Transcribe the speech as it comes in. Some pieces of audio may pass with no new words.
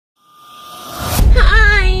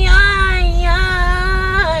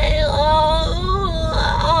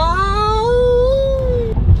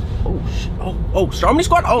Stromedy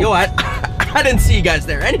Squad? Oh, yo, I didn't see you guys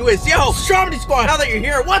there. Anyways, yo, Stromedy Squad, now that you're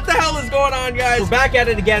here, what the hell is going on, guys? We're back at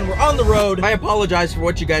it again. We're on the road. I apologize for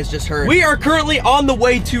what you guys just heard. We are currently on the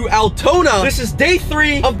way to Altona. This is day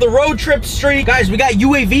 3 of the road trip streak. Guys, we got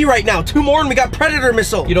UAV right now. 2 more, and we got Predator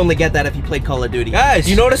missile. You'd only get that if you played Call of Duty. Guys,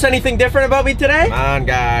 you notice anything different about me today? Come on,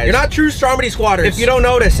 guys. You're not true Stromedy Squatters if you don't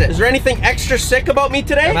notice it. Is there anything extra sick about me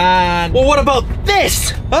today? Come on. Well, what about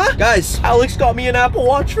this? Huh? Guys, Alex got me an Apple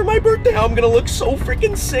Watch for my birthday. Now I'm gonna look so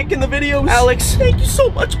freaking sick in the videos. Alex, thank you so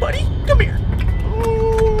much, buddy. Come here.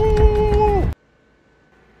 Ooh.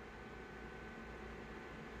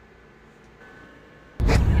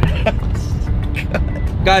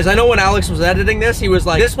 Guys, I know when Alex was editing this, he was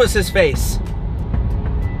like, this was his face.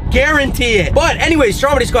 Guarantee it. But anyways,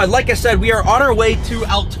 Stromedy Squad, like I said, we are on our way to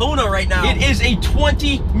Altona right now. It is a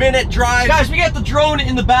 20-minute drive. Guys, we got the drone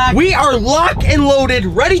in the back. We are locked and loaded,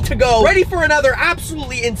 ready to go, ready for another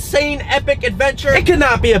absolutely insane, epic adventure. It could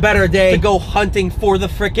not be a better day to go hunting for the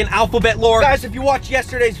freaking alphabet lore. Guys, if you watched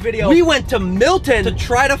yesterday's video, we went to Milton to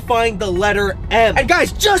try to find the letter M. And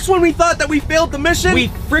guys, just when we thought that we failed the mission, we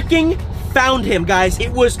freaking found him, guys.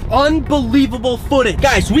 It was unbelievable footage.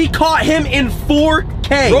 Guys, we caught him in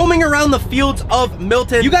 4K, roaming around the fields of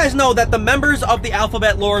Milton. You guys know that the members of the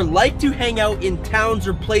alphabet lore like to hang out in towns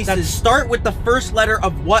or places that start with the first letter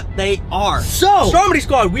of what they are. So, Stromedy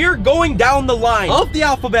Squad, we are going down the line of the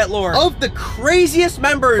alphabet lore, of the craziest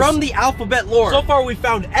members from the alphabet lore. So far, we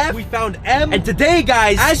found F, we found M, and today,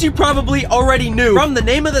 guys, as you probably already knew from the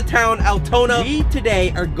name of the town, Altona, we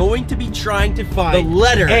today are going to be trying to find the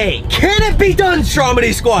letter A. Can it be done,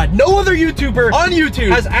 Stromedy Squad? No other YouTuber on YouTube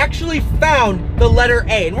has actually found the letter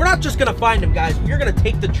A. And we're not just gonna find him, guys. We're gonna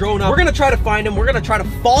take the drone up. We're gonna try to find him. We're gonna try to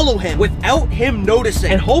follow him without him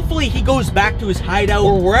noticing. And hopefully he goes back to his hideout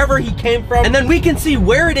or wherever he came from. And then we can see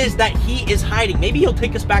where it is that he is hiding. Maybe he'll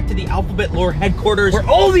take us back to the alphabet lore headquarters where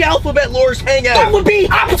all the alphabet lores hang out. That would be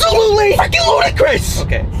absolutely freaking ludicrous.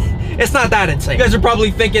 Okay, it's not that insane. You guys are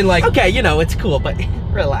probably thinking like, okay, you know, it's cool, but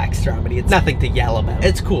relax, Stromedy. It's nothing to yell about.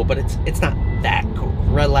 It's cool, but it's not that cool.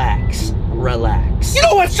 Relax. Relax. You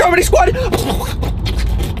know what, Stromedy Squad?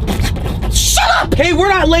 Shut up! Okay, we're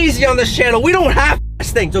not lazy on this channel. We don't have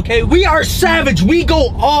things, okay? We are savage. We go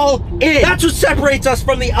all in. That's what separates us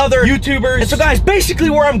from the other YouTubers. And so, guys, basically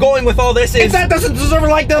where I'm going with all this is, if that doesn't deserve a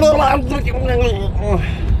like,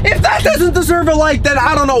 if that doesn't deserve a like, then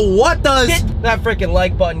I don't know what does. Hit that freaking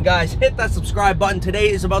like button, guys. Hit that subscribe button. Today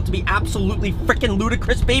is about to be absolutely freaking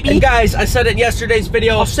ludicrous, baby. And guys, I said it in yesterday's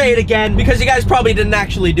video. I'll say it again because you guys probably didn't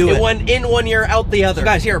actually do it. It went in one ear, out the other. So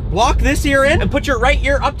guys, here, block this ear in and put your right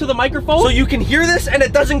ear up to the microphone so you can hear this and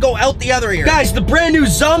it doesn't go out the other ear. Guys, the brand new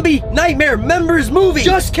Zombie Nightmare Members movie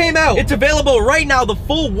just came out. It's available right now, the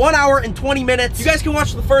full 1 hour and 20 minutes. You guys can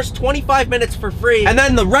watch the first 25 minutes for free, and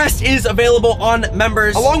then the rest is available on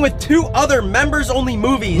Members, along with 2 other members-only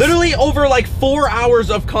movies. Literally over like 4 hours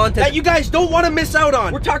of content that you guys don't want to miss out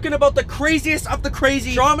on. We're talking about the craziest of the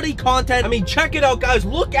crazy Stromedy content. I mean, check it out, guys.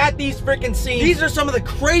 Look at these freaking scenes. These are some of the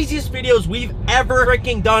craziest videos we've ever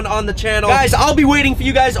freaking done on the channel. Guys, I'll be waiting for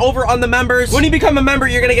you guys over on the Members. When you become a member,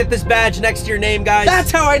 you're gonna get this badge next to your name, guys.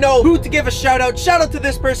 That's how I know who to give a shout out. Shout out to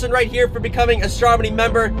this person right here for becoming a Stromedy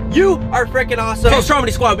member. You are freaking awesome. Okay,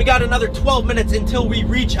 Stromedy Squad, we got another 12 minutes until we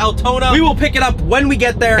reach Altona. We will pick it up when we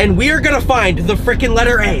get there, and we are gonna find the freaking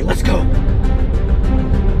letter A. Let's go.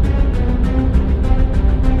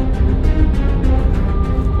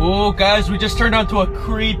 Oh, guys, we just turned onto a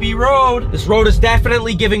creepy road. This road is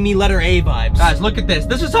definitely giving me letter A vibes. Guys, look at this.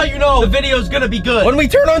 This is how you know the video is gonna be good. When we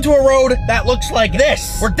turn onto a road that looks like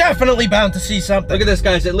this, we're definitely bound to see something. Look at this,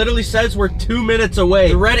 guys. It literally says we're 2 minutes away.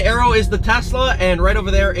 The red arrow is the Tesla, and right over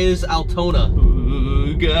there is Altona.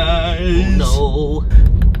 Ooh, guys. Oh,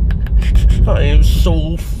 no. I am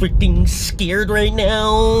so freaking scared right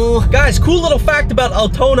now. Guys, cool little fact about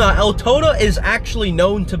Altona. Altona is actually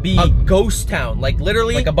known to be a ghost town. Like,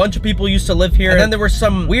 literally, like a bunch of people used to live here. And then there was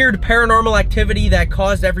some weird paranormal activity that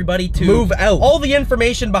caused everybody to move out. All the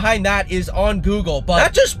information behind that is on Google, but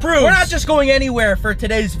that just proves we're not just going anywhere for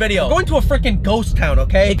today's video. We're going to a freaking ghost town,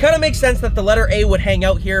 okay? It kind of makes sense that the letter A would hang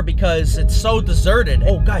out here because it's so deserted.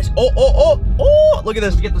 Oh, guys. Oh, look at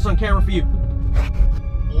this. Get this on camera for you.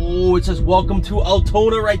 Oh, it says welcome to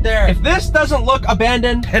Altona right there. If this doesn't look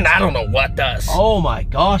abandoned, then I don't know what does. Oh my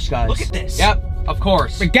gosh, guys. Look at this. Yep, of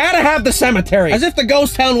course. We gotta have the cemetery. As if the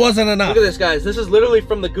ghost town wasn't enough. Look at this, guys. This is literally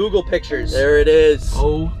from the Google pictures. There it is.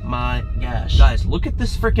 Oh my gosh. Guys, look at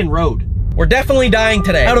this freaking road. We're definitely dying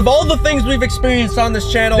today. Out of all the things we've experienced on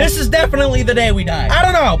this channel, this is definitely the day we die. I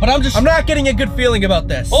don't know, but I'm not getting a good feeling about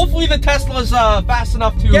this. Hopefully the Tesla's fast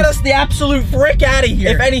enough to get us the absolute frick out of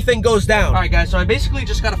here if anything goes down. All right, guys, so I basically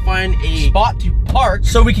just gotta find a spot to park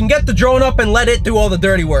so we can get the drone up and let it do all the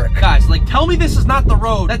dirty work. Guys, like, tell me this is not the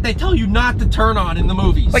road that they tell you not to turn on in the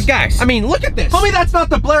movies. Like, guys, I mean, look at this. Tell me that's not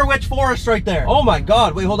the Blair Witch Forest right there. Oh my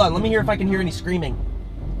God, wait, hold on. Let me hear if I can hear any screaming.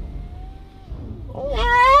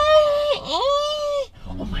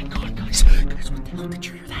 Oh my God, guys, what the hell, did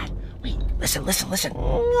you hear that? Wait, listen.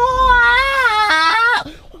 Oh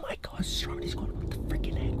my God, Strawberry's going, what the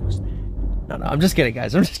freaking heck was that? No, I'm just kidding,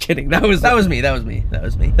 guys. I'm just kidding. That was me.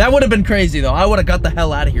 That would have been crazy, though. I would have got the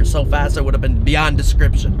hell out of here so fast. It would have been beyond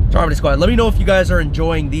description. Strawberry Squad, let me know if you guys are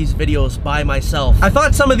enjoying these videos by myself. I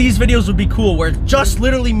thought some of these videos would be cool, where it's just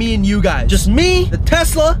literally me and you guys. Just me, the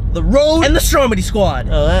Tesla, the road, and the Strawberry Squad.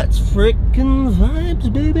 Oh, that's freaking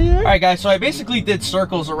vibes, baby. All right, guys, so I basically did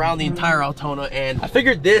circles around the entire Altona, and I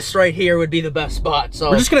figured this right here would be the best spot.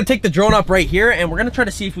 So we're just gonna take the drone up right here, and we're gonna try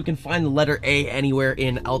to see if we can find the letter A anywhere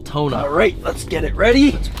in Altona. All right, let's get it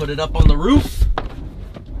ready. Let's put it up on the roof.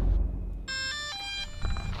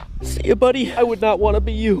 See ya, buddy. I would not want to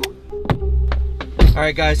be you. All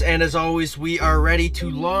right, guys, and as always, we are ready to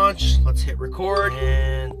launch. Let's hit record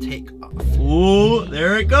and take off. Ooh,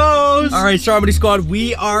 there it goes. All right, Strawberry Squad,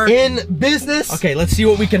 we are in business. Okay, let's see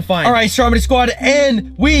what we can find. All right, Strawberry Squad,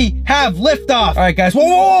 and we have liftoff. All right, guys,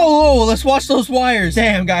 whoa, let's watch those wires.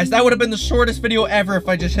 Damn, guys, that would have been the shortest video ever if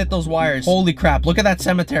I just hit those wires. Holy crap, look at that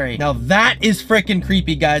cemetery. Now, that is freaking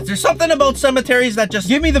creepy, guys. There's something about cemeteries that just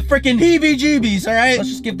give me the freaking heebie-jeebies, all right? Let's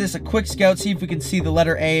just give this a quick scout, see if we can see the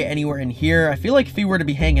letter A anywhere in here. I feel like if he were to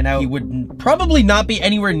be hanging out, he would probably not be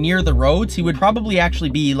anywhere near the roads. He would probably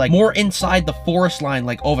actually be like more inside the forest line,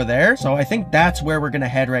 like over there. So I think that's where we're gonna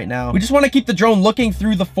head right now. We just want to keep the drone looking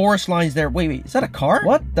through the forest lines there. Wait, is that a car?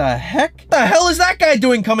 What the heck? What the hell is that guy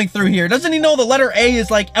doing coming through here? Doesn't he know the letter A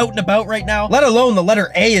is like out and about right now? Let alone the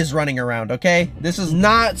letter A is running around, okay? This is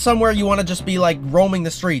not somewhere you want to just be like roaming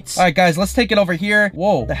the streets. All right, guys, let's take it over here.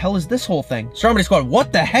 Whoa, the hell is this whole thing? Strawberry Squad,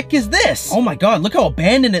 what the heck is this? Oh my God, look how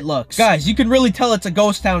abandoned it looks. Guys, you can really tell it's a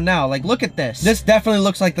ghost town now. Like, look at this. This definitely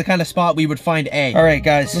looks like the kind of spot we would find A. All right,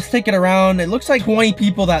 guys, let's take it around. It looks like 20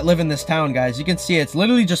 people that live in this town, guys. You can see it's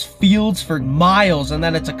literally just fields for miles, and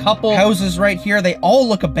then it's a couple houses right here. They all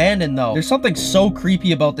look abandoned, though. There's something so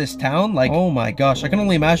creepy about this town. Like, oh my gosh, I can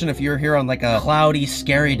only imagine if you're here on like a cloudy,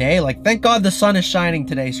 scary day. Like, thank God the sun is shining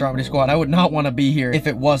today, Strawberry Squad. I would not want to be here if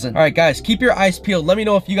it wasn't. All right, guys, keep your eyes peeled. Let me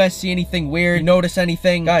know if you guys see anything weird, notice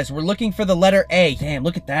anything. Guys, we're looking for the letter A. Damn,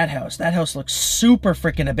 look at that house. That house looks super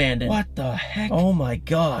freaking abandoned. What the heck? Oh my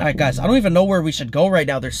God. All right, guys, I don't even know where we should go right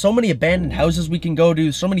now. There's so many abandoned houses we can go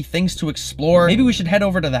to, so many things to explore. Maybe we should head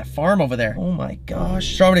over to that farm over there. Oh my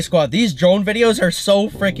gosh. Strawberry Squad, these drone videos are so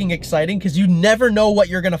freaking exciting because you never know what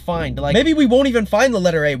you're gonna find. Like, maybe we won't even find the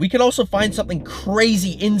letter A. We could also find something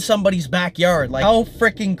crazy in somebody's backyard. Like, how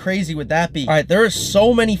freaking crazy would that be? All right, there are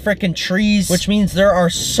so many freaking trees, which means there are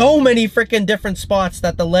so many freaking different spots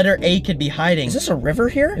that the letter A could be hiding. Is this a river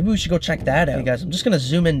here? Maybe we should go check that out. Hey guys, I'm just gonna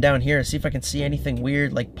zoom in down here and see if I can see anything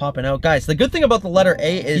weird like popping out. Guys, the good thing about the letter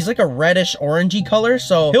A is he's like a reddish orangey color,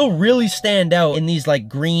 so he'll really stand out in these like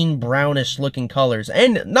green brownish looking colors.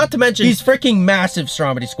 And not to mention, he's freaking massive,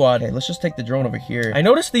 Strawberry Squad. Okay, let's just take the drone over here. I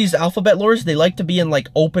noticed these alphabet lures, they like to be in like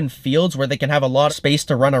open fields where they can have a lot of space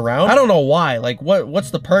to run around. I don't know why. Like,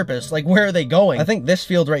 what's the purpose? Like, where are they going? I think this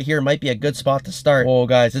field right here might be a good spot to start. Oh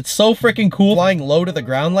guys, it's so freaking cool flying low to the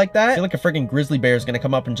ground like that. I feel like a freaking grizzly bear is gonna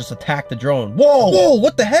come up and just attack the drone. Whoa,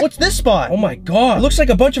 what the heck? What's this spot? Oh my God, it looks like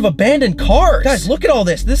a bunch of abandoned cars. Guys, look at all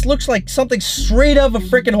this. This looks like something straight out of a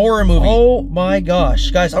freaking horror movie. Oh my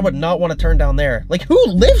gosh, guys, I would not want to turn down there. Like, who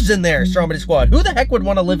lives in there, Strawberry Squad? Who the heck would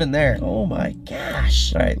want to live in there? Oh my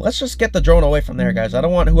gosh. All right, let's just get the drone away from there, guys. I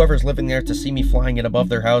don't want whoever's living there to see me flying it above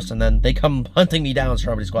their house and then they come hunting me down,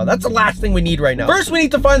 Strawberry Squad. That's the last thing we need right now. First, we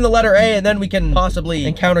need to find the letter A, and then we can possibly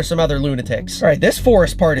encounter some other lunatics. All right, this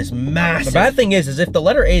forest part is massive. The bad thing is if the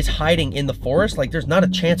letter A is hiding in the forest, like, there's not a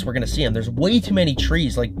chance we're gonna see him. There's way too many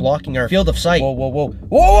trees, like, blocking our field of sight.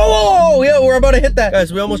 Whoa, yeah, we're about to hit that.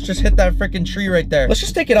 Guys, we almost just hit that freaking tree right there. Let's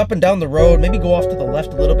just take it up and down the road, maybe go off to the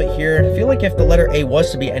left a little bit here. I feel like if the letter A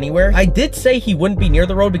was to be anywhere, I did say he wouldn't be near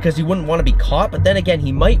the road because he wouldn't want to be caught, but then again,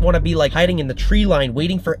 he might want to be like hiding in the tree line,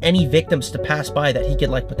 waiting for any victims to pass by that he could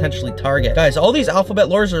like potentially target. Guys, all these alphabet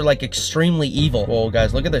lures are like extremely evil. Whoa,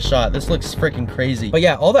 guys, look at this shot. This looks freaking crazy. But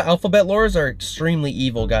yeah, all the alphabet lures are extremely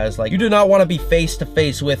evil, guys. Like, you do not want want to be face to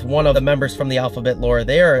face with one of the members from the Alphabet Lore.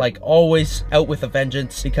 They are like always out with a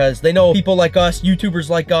vengeance because they know people like us, YouTubers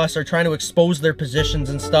like us, are trying to expose their positions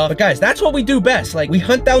and stuff. But guys, that's what we do best. Like, we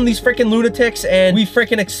hunt down these freaking lunatics and we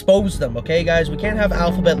freaking expose them, okay guys? We can't have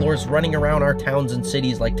Alphabet Lores running around our towns and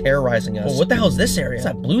cities like terrorizing us. Oh, what the hell is this area? What's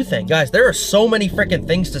that blue thing? Guys, there are so many freaking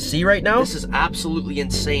things to see right now. This is absolutely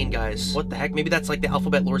insane, guys. What the heck? Maybe that's like the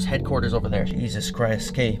Alphabet Lore's headquarters over there. Jesus Christ.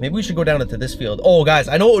 Okay, maybe we should go down into this field. Oh, guys,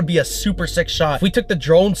 I know it would be a super sick shot. If we took the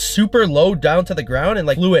drone super low down to the ground and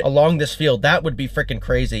like flew it along this field, that would be freaking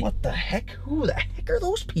crazy. What the heck? Who the heck are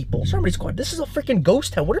those people? Strawberry Squad, this is a freaking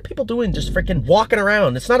ghost town. What are people doing just freaking walking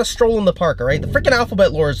around? It's not a stroll in the park, all right? The freaking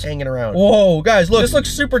Alphabet Lore is hanging around. Whoa, guys, look. This looks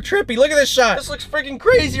super trippy. Look at this shot. This looks freaking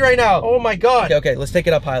crazy right now. Oh my God. Okay, let's take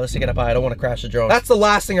it up high. Let's take it up high. I don't want to crash the drone. That's the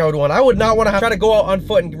last thing I would want. I would not want to try to go out on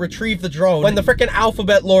foot and retrieve the drone when the freaking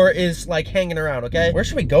Alphabet Lore is like hanging around, okay? Where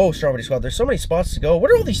should we go, Strawberry Squad? There's so many spots to go.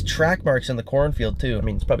 What are all these track marks in the cornfield too? I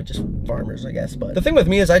mean, it's probably just farmers, I guess, but the thing with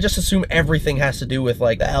me is I just assume everything has to do with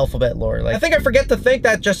like the Alphabet Lore. Like, I think I forget to think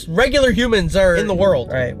that just regular humans are in the world.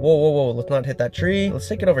 All right, whoa, whoa, whoa. Let's not hit that tree. Let's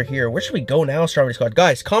take it over here. Where should we go now, Strawberry Squad?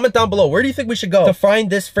 Guys, comment down below. Where do you think we should go to find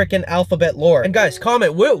this freaking Alphabet Lore? And guys,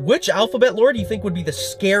 comment which Alphabet Lore do you think would be the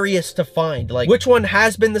scariest to find? Like, which one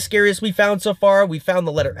has been the scariest we found so far? We found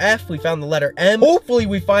the letter F. We found the letter M. Hopefully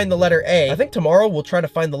we find the letter A. I think tomorrow we'll try to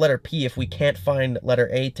find the letter P if we can't find letter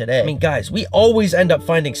A today. I mean, guys, we always end up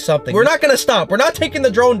finding something. We're not gonna stop. We're not taking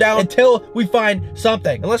the drone down until we find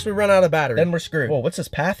something. Unless we run out of battery. Then we're screwed. Whoa, what's this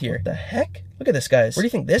path here? What the heck? Look at this, guys. Where do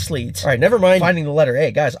you think this leads? All right, never mind finding the letter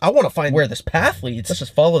A. Guys, I want to find where this path leads. Let's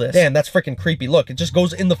just follow this. Damn, that's freaking creepy. Look, it just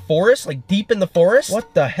goes in the forest, like deep in the forest.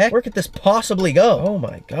 What the heck? Where could this possibly go? Oh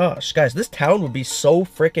my gosh. Guys, this town would be so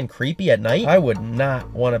freaking creepy at night. I would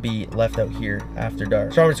not want to be left out here after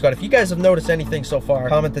dark. Strawberry Squad, if you guys have noticed anything so far,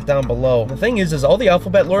 comment it down below. The thing is all the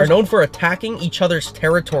Alphabet Lores are known for attacking each other's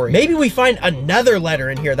territory. Maybe we find another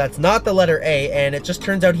letter in here that's not the letter A, and it just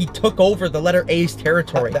turns out he took over the letter A's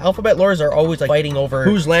territory. The Alphabet Lores are always like fighting over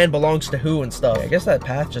whose land belongs to who and stuff. I guess that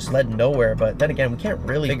path just led nowhere, but then again, we can't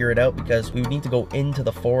really figure it out because we would need to go into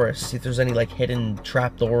the forest, see if there's any like hidden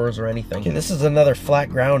trapdoors or anything. Okay, this is another flat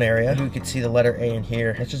ground area. Maybe we could see the letter A in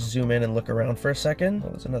here. Let's just zoom in and look around for a second. Oh,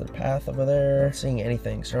 there's another path over there. Not seeing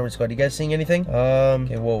anything. Strawberry Squad, you guys seeing anything?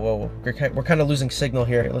 Okay, whoa. We're kind of losing signal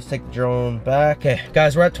here. Okay, let's take the drone back. Okay,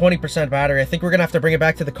 guys, we're at 20% battery. I think we're gonna have to bring it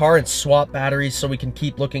back to the car and swap batteries so we can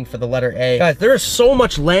keep looking for the letter A. Guys, there is so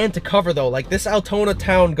much land to cover though. Like, this Altona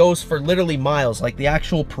town goes for literally miles, like the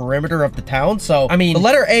actual perimeter of the town. So I mean, the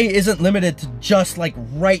letter A isn't limited to just like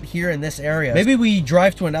right here in this area. Maybe we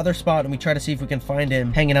drive to another spot and we try to see if we can find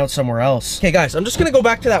him hanging out somewhere else. Okay guys, I'm just gonna go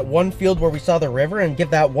back to that one field where we saw the river and give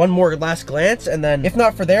that one more last glance, and then if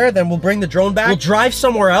not for there, then we'll bring the drone back, we'll drive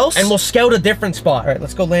somewhere else, and we'll scout a different spot. All right,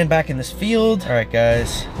 let's go land back in this field. All right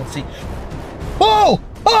guys, let's see. Oh!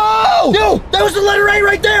 Oh! No! That was the letter A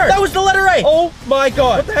right there! That was the letter A! Oh my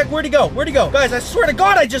God. What the heck? Where'd he go? Where'd he go? Guys, I swear to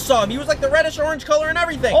God, I just saw him. He was like the reddish orange color and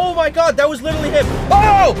everything. Oh my God, that was literally him.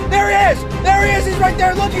 Oh! There he is! There he is! He's right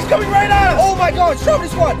there! Look, he's coming right at us! Oh my God, Strawberry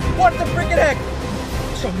Squad! What the freaking heck?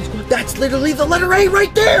 Strawberry Squad, that's literally the letter A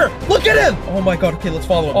right there! Look at him! Oh my God, okay, let's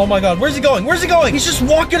follow him. Oh my God, where's he going? Where's he going? He's just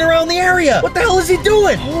walking around the area. What the hell is he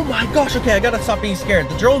doing? Oh my gosh, okay, I gotta stop being scared.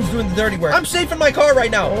 The drone's doing the dirty work. I'm safe in my car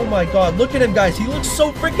right now. Oh my God, look at him, guys. He looks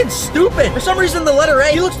so freaking stupid. For some reason, the letter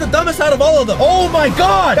A, he looks the dumbest out of all of them. Oh my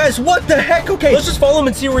God! Guys, what the heck? Okay, let's just follow him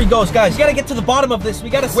and see where he goes. Guys, we gotta get to the bottom of this.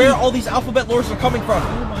 We gotta see where all these Alphabet Lores are coming from.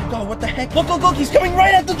 Oh my God, what the heck? Look, look, look, he's coming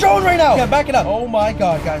right at the drone right now. Yeah, back it up. Oh my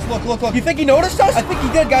God, guys, look, look, look. You think he noticed us? I think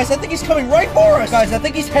he did, guys. I think he's coming right for us. Guys, I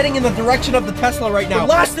think he's heading in the direction of the Tesla right now.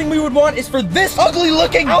 The last thing we would want is for this ugly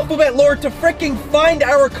looking Alphabet Lore to freaking find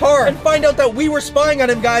our car and find out that we were spying on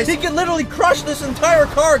him, guys. He could literally crush this entire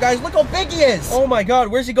car, guys. Look how big he is. Oh my God,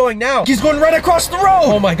 where's he going now? He's going right across the road.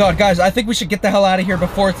 Oh my God, guys, I think we should get the hell out of here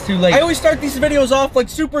before it's too late. I always start these videos off like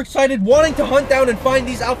super excited, wanting to hunt down and find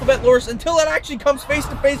these Alphabet Lores until it actually comes face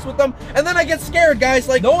to face with them, and then I get scared, guys.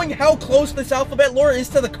 Like, knowing how close this Alphabet Lore is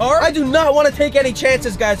to the car, I do not want to take any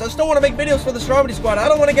chances, guys. I still want to make videos for the Strawberry Squad. I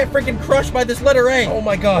don't want to get freaking crushed by this letter A. Oh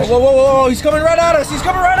my gosh. Whoa, whoa, whoa, whoa. He's coming right at us. He's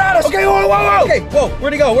coming right at us. Okay, whoa, whoa, whoa. Okay, whoa.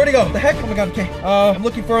 Where'd he go? Where'd he go? The heck? Oh my God, okay. I'm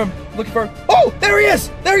looking for him. Looking for him. Oh, there he is.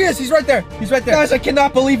 There he is. He's right there. He's right there. Guys, I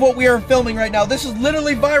cannot believe what we are filming right now. This is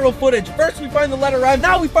literally viral footage. First we find the letter M.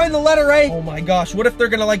 Now we find the letter A. Oh my gosh. What if they're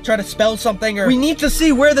gonna like try to spell something, or we need to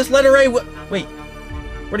see where this letter A wait.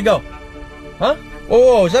 Where'd he go? Huh? Whoa,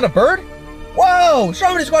 whoa, is that a bird? Whoa,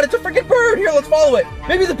 Strawberry Squad, it's a freaking bird. Here, let's follow it.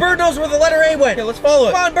 Maybe the bird knows where the letter A went. Here, let's follow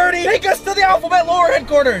it. Come on, birdie. Take us to the Alphabet Lore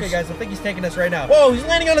headquarters. Okay, guys, I think he's taking us right now. Whoa, he's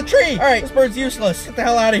landing on a tree. All right, this bird's useless. Get the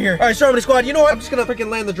hell out of here. All right, Strawberry Squad, you know what? I'm just gonna freaking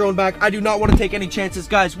land the drone back. I do not want to take any chances,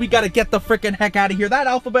 guys. We gotta get the freaking heck out of here. That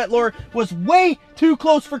Alphabet Lore was way too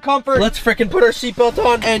close for comfort. Let's freaking put our seatbelt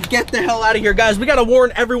on and get the hell out of here, guys. We gotta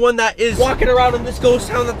warn everyone that is walking around in this ghost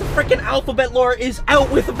town that the freaking Alphabet Lore is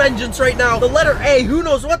out with a vengeance right now. The letter A, who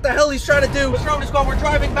knows what the hell he's trying to do. Strawberry Squad, we're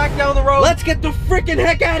driving back down the road. Let's get the freaking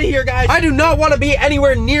heck out of here, guys. I do not want to be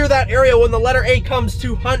anywhere near that area when the letter A comes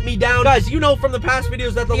to hunt me down. Guys, you know from the past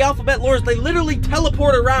videos that the Alphabet Lores, they literally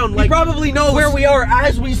teleport around. Like, he probably knows where we are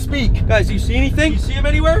as we speak. Guys, do you see anything? You see him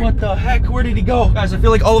anywhere? What the heck? Where did he go? Guys, I feel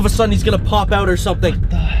like all of a sudden he's gonna pop out or something. What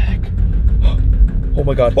the heck? Oh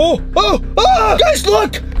my god. Guys,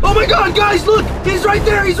 look! Oh my god, guys, look! He's right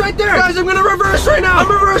there, he's right there! Guys, I'm gonna reverse right now! I'm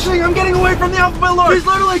reversing, I'm getting away from the Alphabet Lore! He's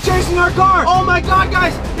literally chasing our car! Oh my god,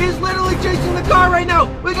 guys! He's literally chasing the car right now!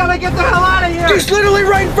 We gotta get the hell out of here! He's literally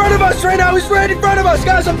right in front of us right now! He's right in front of us!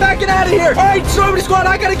 Guys, I'm backing out of here! Alright, Strawberry Squad,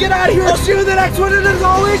 I gotta get out of here! I'll see you in the next one, and as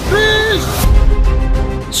always, peace!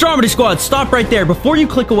 Strawberry Squad, stop right there. Before you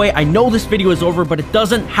click away, I know this video is over, but it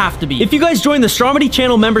doesn't have to be. If you guys join the Strawberry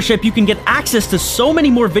channel membership, you can get access to so many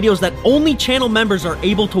more videos that only channel members are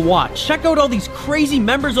able to watch. Check out all these crazy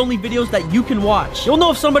members-only videos that you can watch. You'll know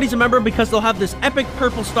if somebody's a member because they'll have this epic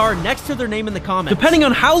purple star next to their name in the comments. Depending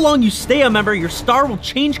on how long you stay a member, your star will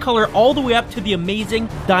change color all the way up to the amazing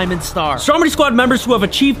diamond star. Strawberry Squad members who have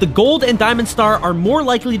achieved the gold and diamond star are more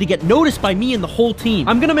likely to get noticed by me and the whole team.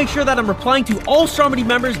 I'm gonna make sure that I'm replying to all Strawberry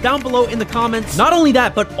members down below in the comments. Not only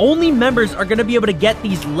that, but only members are gonna be able to get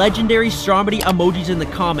these legendary Strawberry emojis in the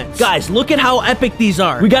comments. Guys, look at how epic these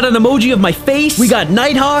are. We got an emoji of my face, we got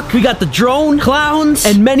Nighthawk, we got the drone, clowns,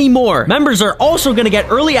 and many more. Members are also gonna get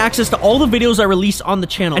early access to all the videos I release on the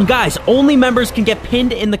channel. And guys, only members can get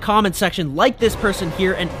pinned in the comment section like this person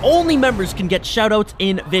here, and only members can get shoutouts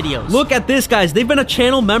in videos. Look at this, guys. They've been a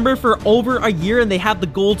channel member for over a year and they have the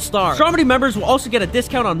gold star. Strawberry members will also get a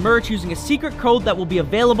discount on merch using a secret code that will be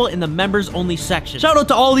available in the members only section. Shout out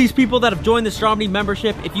to all these people that have joined the Strawberry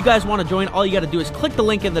membership. If you guys want to join, all you got to do is click the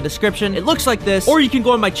link in the description. It looks like this, or you can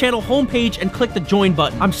go on my channel homepage and click the join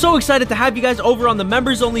button. I'm so excited to have you guys over on the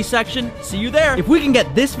members only section. See you there. If we can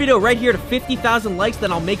get this video right here to 50,000 likes,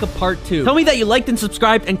 then I'll make a part 2. Tell me that you liked and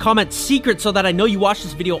subscribed and comment secret so that I know you watched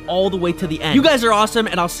this video all the way to the end. You guys are awesome,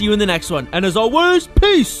 and I'll see you in the next one. And as always,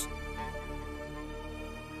 peace!